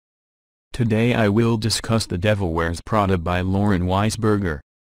Today I will discuss The Devil Wears Prada by Lauren Weisberger.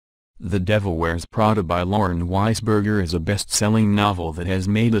 The Devil Wears Prada by Lauren Weisberger is a best-selling novel that has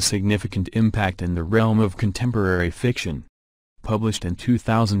made a significant impact in the realm of contemporary fiction. Published in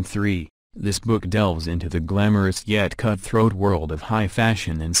 2003, this book delves into the glamorous yet cutthroat world of high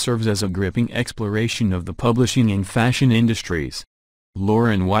fashion and serves as a gripping exploration of the publishing and fashion industries.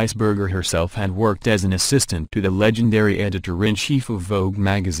 Lauren Weisberger herself had worked as an assistant to the legendary editor-in-chief of Vogue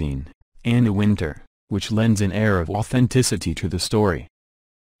magazine, Anna Wintour, which lends an air of authenticity to the story.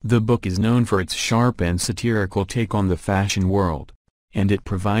 The book is known for its sharp and satirical take on the fashion world, and it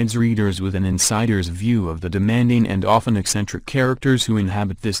provides readers with an insider's view of the demanding and often eccentric characters who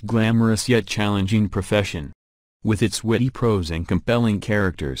inhabit this glamorous yet challenging profession. With its witty prose and compelling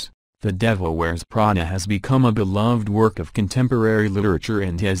characters, The Devil Wears Prada has become a beloved work of contemporary literature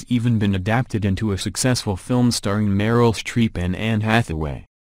and has even been adapted into a successful film starring Meryl Streep and Anne Hathaway.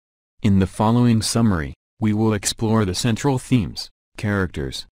 In the following summary, we will explore the central themes,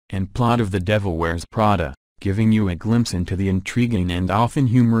 characters, and plot of The Devil Wears Prada, giving you a glimpse into the intriguing and often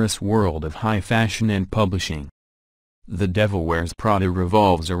humorous world of high fashion and publishing. The Devil Wears Prada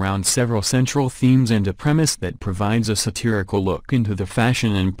revolves around several central themes and a premise that provides a satirical look into the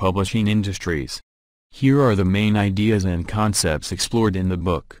fashion and publishing industries. Here are the main ideas and concepts explored in the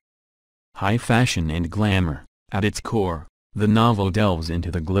book. High fashion and glamour. At its core, the novel delves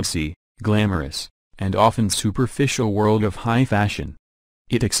into the glitzy, glamorous, and often superficial world of high fashion.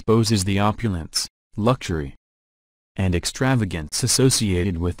 It exposes the opulence, luxury, and extravagance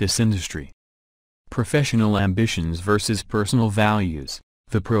associated with this industry. Professional ambitions versus personal values.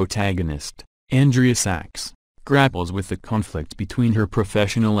 The protagonist, Andrea Sachs, grapples with the conflict between her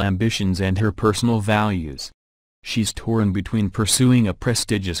professional ambitions and her personal values. She's torn between pursuing a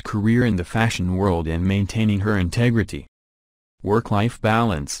prestigious career in the fashion world and maintaining her integrity. Work-life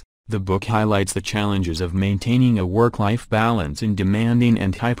balance. The book highlights the challenges of maintaining a work-life balance in demanding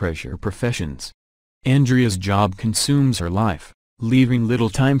and high-pressure professions. Andrea's job consumes her life, leaving little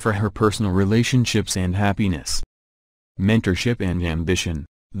time for her personal relationships and happiness. Mentorship and ambition.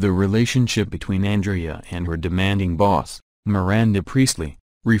 The relationship between Andrea and her demanding boss, Miranda Priestley,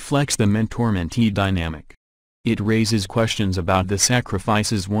 reflects the mentor-mentee dynamic. It raises questions about the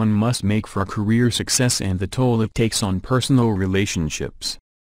sacrifices one must make for career success and the toll it takes on personal relationships.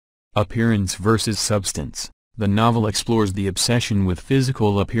 Appearance versus substance. The novel explores the obsession with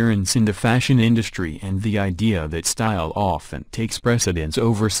physical appearance in the fashion industry and the idea that style often takes precedence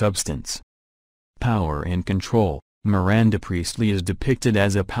over substance. Power and control. Miranda Priestley is depicted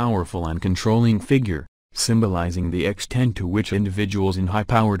as a powerful and controlling figure, symbolizing the extent to which individuals in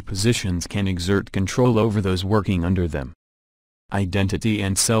high-powered positions can exert control over those working under them. Identity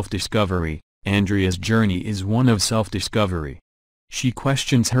and self-discovery. Andrea's journey is one of self-discovery. She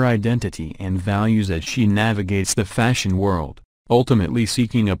questions her identity and values as she navigates the fashion world, ultimately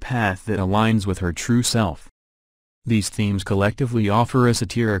seeking a path that aligns with her true self. These themes collectively offer a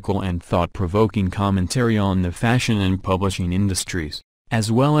satirical and thought-provoking commentary on the fashion and publishing industries,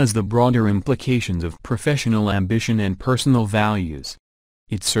 as well as the broader implications of professional ambition and personal values.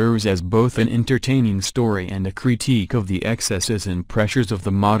 It serves as both an entertaining story and a critique of the excesses and pressures of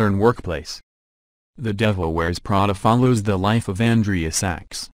the modern workplace. The Devil Wears Prada follows the life of Andrea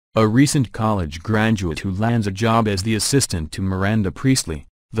Sachs, a recent college graduate who lands a job as the assistant to Miranda Priestley,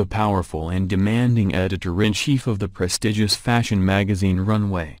 the powerful and demanding editor-in-chief of the prestigious fashion magazine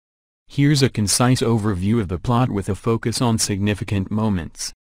Runway. Here's a concise overview of the plot with a focus on significant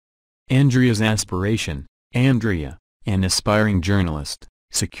moments. Andrea's aspiration. Andrea, an aspiring journalist,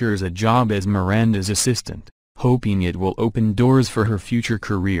 secures a job as Miranda's assistant, hoping it will open doors for her future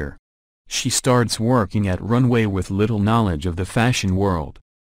career. She starts working at Runway with little knowledge of the fashion world.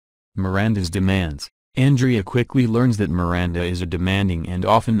 Miranda's demands. Andrea quickly learns that Miranda is a demanding and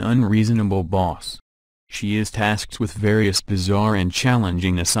often unreasonable boss. She is tasked with various bizarre and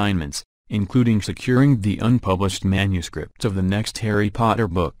challenging assignments, including securing the unpublished manuscript of the next Harry Potter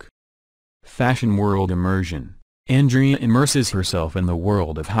book. Fashion world immersion. Andrea immerses herself in the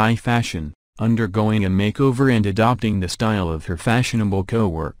world of high fashion, undergoing a makeover and adopting the style of her fashionable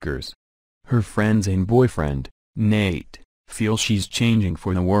co-workers. Her friends and boyfriend, Nate, feel she's changing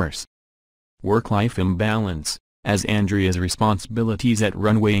for the worse. Work-life imbalance. As Andrea's responsibilities at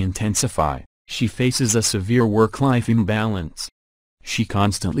Runway intensify, she faces a severe work-life imbalance. She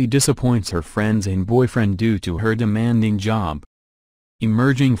constantly disappoints her friends and boyfriend due to her demanding job.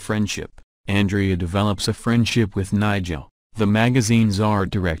 Emerging friendship. Andrea develops a friendship with Nigel, the magazine's art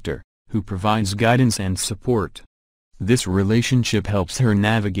director, who provides guidance and support. This relationship helps her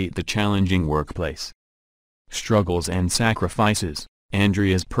navigate the challenging workplace. Struggles and sacrifices.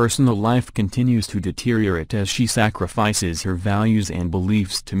 Andrea's personal life continues to deteriorate as she sacrifices her values and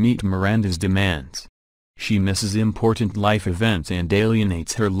beliefs to meet Miranda's demands. She misses important life events and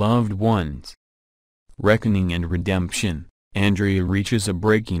alienates her loved ones. Reckoning and redemption. Andrea reaches a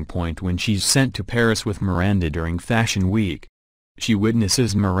breaking point when she's sent to Paris with Miranda during Fashion Week. She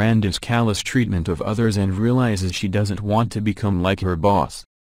witnesses Miranda's callous treatment of others and realizes she doesn't want to become like her boss.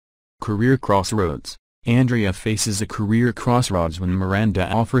 Career crossroads. Andrea faces a career crossroads when Miranda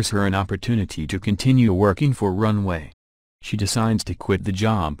offers her an opportunity to continue working for Runway. She decides to quit the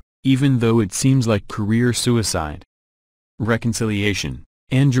job, even though it seems like career suicide. Reconciliation.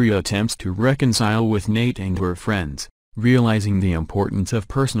 Andrea attempts to reconcile with Nate and her friends, realizing the importance of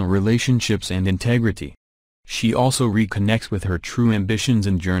personal relationships and integrity. She also reconnects with her true ambitions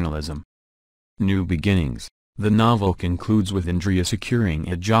in journalism. New beginnings. The novel concludes with Andrea securing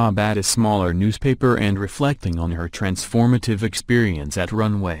a job at a smaller newspaper and reflecting on her transformative experience at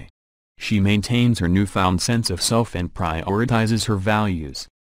Runway. She maintains her newfound sense of self and prioritizes her values.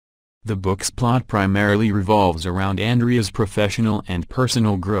 The book's plot primarily revolves around Andrea's professional and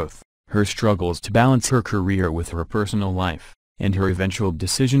personal growth, her struggles to balance her career with her personal life, and her eventual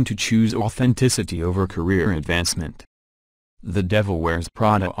decision to choose authenticity over career advancement. The Devil Wears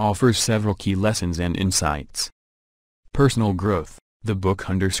Prada offers several key lessons and insights. Personal growth. The book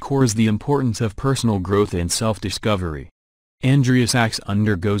underscores the importance of personal growth and self-discovery. Andrea Sachs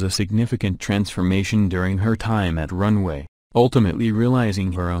undergoes a significant transformation during her time at Runway, ultimately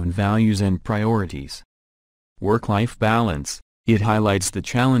realizing her own values and priorities. Work-life balance. It highlights the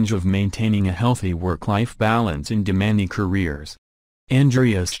challenge of maintaining a healthy work-life balance in demanding careers.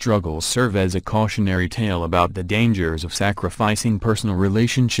 Andrea's struggles serve as a cautionary tale about the dangers of sacrificing personal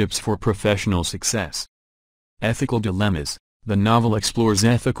relationships for professional success. Ethical dilemmas. The novel explores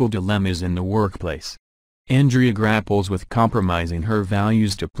ethical dilemmas in the workplace. Andrea grapples with compromising her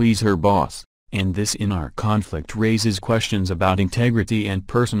values to please her boss, and this inner conflict raises questions about integrity and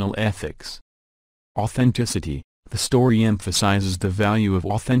personal ethics. Authenticity. The story emphasizes the value of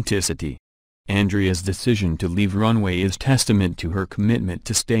authenticity. Andrea's decision to leave Runway is testament to her commitment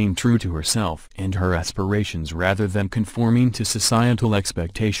to staying true to herself and her aspirations rather than conforming to societal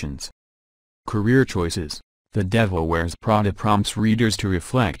expectations. Career choices. The Devil Wears Prada prompts readers to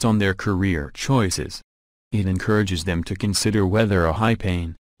reflect on their career choices. It encourages them to consider whether a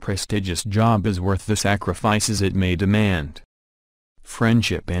high-paying, prestigious job is worth the sacrifices it may demand.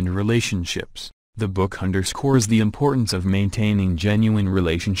 Friendship and relationships. The book underscores the importance of maintaining genuine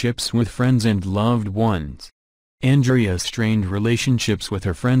relationships with friends and loved ones. Andrea's strained relationships with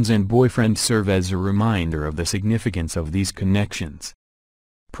her friends and boyfriend serve as a reminder of the significance of these connections.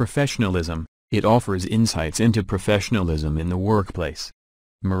 Professionalism. It offers insights into professionalism in the workplace.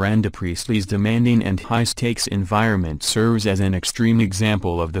 Miranda Priestley's demanding and high-stakes environment serves as an extreme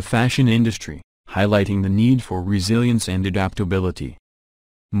example of the fashion industry, highlighting the need for resilience and adaptability.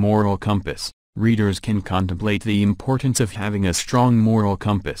 Moral compass. Readers can contemplate the importance of having a strong moral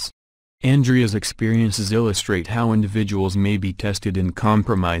compass. Andrea's experiences illustrate how individuals may be tested in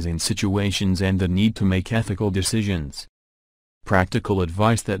compromising situations and the need to make ethical decisions. Practical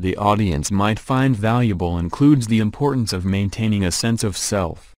advice that the audience might find valuable includes the importance of maintaining a sense of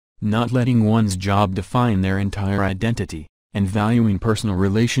self, not letting one's job define their entire identity, and valuing personal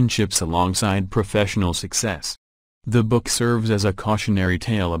relationships alongside professional success. The book serves as a cautionary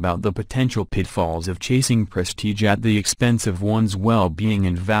tale about the potential pitfalls of chasing prestige at the expense of one's well-being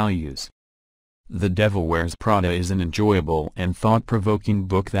and values. The Devil Wears Prada is an enjoyable and thought-provoking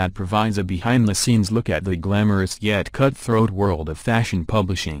book that provides a behind-the-scenes look at the glamorous yet cutthroat world of fashion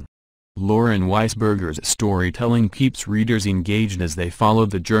publishing. Lauren Weisberger's storytelling keeps readers engaged as they follow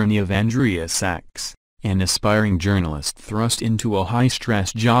the journey of Andrea Sachs, an aspiring journalist thrust into a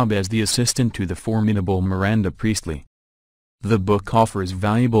high-stress job as the assistant to the formidable Miranda Priestley. The book offers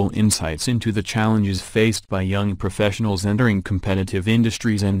valuable insights into the challenges faced by young professionals entering competitive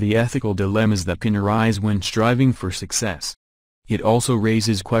industries and the ethical dilemmas that can arise when striving for success. It also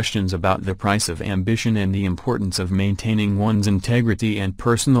raises questions about the price of ambition and the importance of maintaining one's integrity and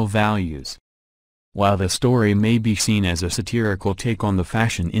personal values. While the story may be seen as a satirical take on the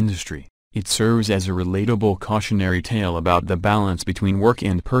fashion industry, it serves as a relatable cautionary tale about the balance between work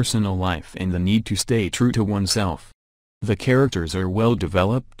and personal life and the need to stay true to oneself. The characters are well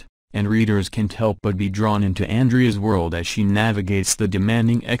developed, and readers can't help but be drawn into Andrea's world as she navigates the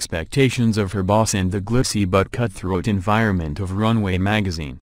demanding expectations of her boss and the glitzy but cutthroat environment of Runway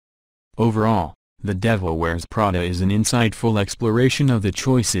magazine. Overall, The Devil Wears Prada is an insightful exploration of the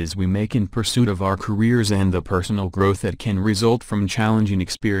choices we make in pursuit of our careers and the personal growth that can result from challenging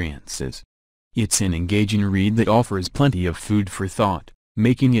experiences. It's an engaging read that offers plenty of food for thought,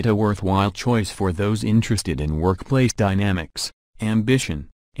 making it a worthwhile choice for those interested in workplace dynamics, ambition,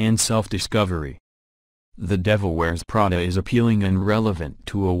 and self-discovery. The Devil Wears Prada is appealing and relevant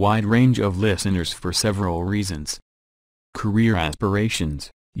to a wide range of listeners for several reasons. Career aspirations.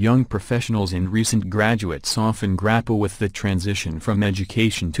 Young professionals and recent graduates often grapple with the transition from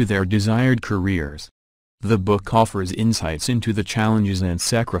education to their desired careers. The book offers insights into the challenges and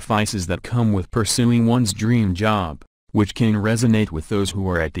sacrifices that come with pursuing one's dream job, which can resonate with those who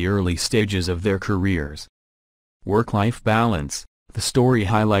are at the early stages of their careers. Work-life balance. The story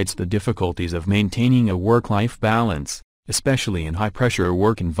highlights the difficulties of maintaining a work-life balance, especially in high-pressure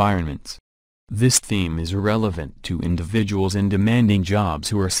work environments. This theme is relevant to individuals in demanding jobs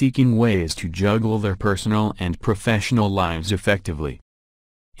who are seeking ways to juggle their personal and professional lives effectively.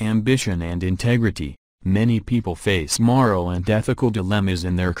 Ambition and integrity. Many people face moral and ethical dilemmas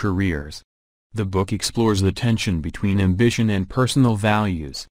in their careers. The book explores the tension between ambition and personal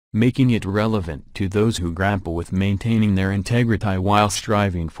values, making it relevant to those who grapple with maintaining their integrity while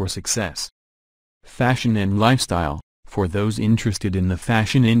striving for success. Fashion and lifestyle. For those interested in the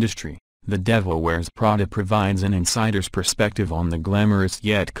fashion industry, The Devil Wears Prada provides an insider's perspective on the glamorous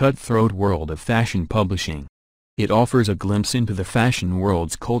yet cutthroat world of fashion publishing. It offers a glimpse into the fashion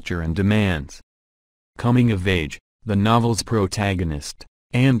world's culture and demands. Coming of age. The novel's protagonist,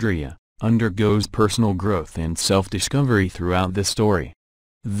 Andrea, undergoes personal growth and self-discovery throughout the story.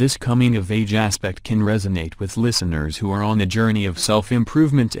 This coming-of-age aspect can resonate with listeners who are on a journey of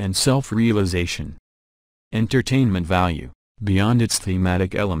self-improvement and self-realization. Entertainment value. Beyond its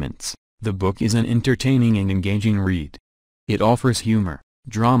thematic elements, the book is an entertaining and engaging read. It offers humor,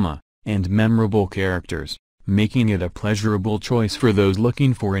 drama, and memorable characters, making it a pleasurable choice for those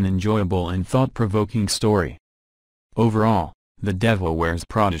looking for an enjoyable and thought-provoking story. Overall, The Devil Wears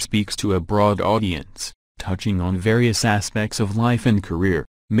Prada speaks to a broad audience, touching on various aspects of life and career,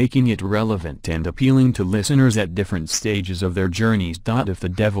 making it relevant and appealing to listeners at different stages of their journeys. If The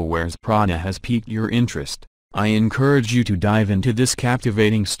Devil Wears Prada has piqued your interest, I encourage you to dive into this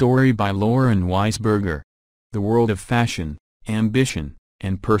captivating story by Lauren Weisberger. The world of fashion, ambition,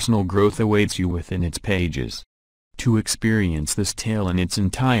 and personal growth awaits you within its pages. To experience this tale in its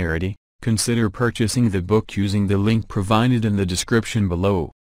entirety, consider purchasing the book using the link provided in the description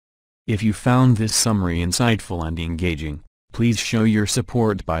below. If you found this summary insightful and engaging, please show your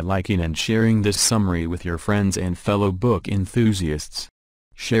support by liking and sharing this summary with your friends and fellow book enthusiasts.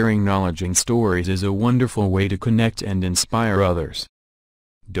 Sharing knowledge and stories is a wonderful way to connect and inspire others.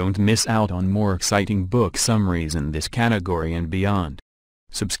 Don't miss out on more exciting book summaries in this category and beyond.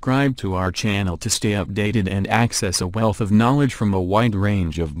 Subscribe to our channel to stay updated and access a wealth of knowledge from a wide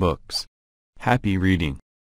range of books. Happy reading!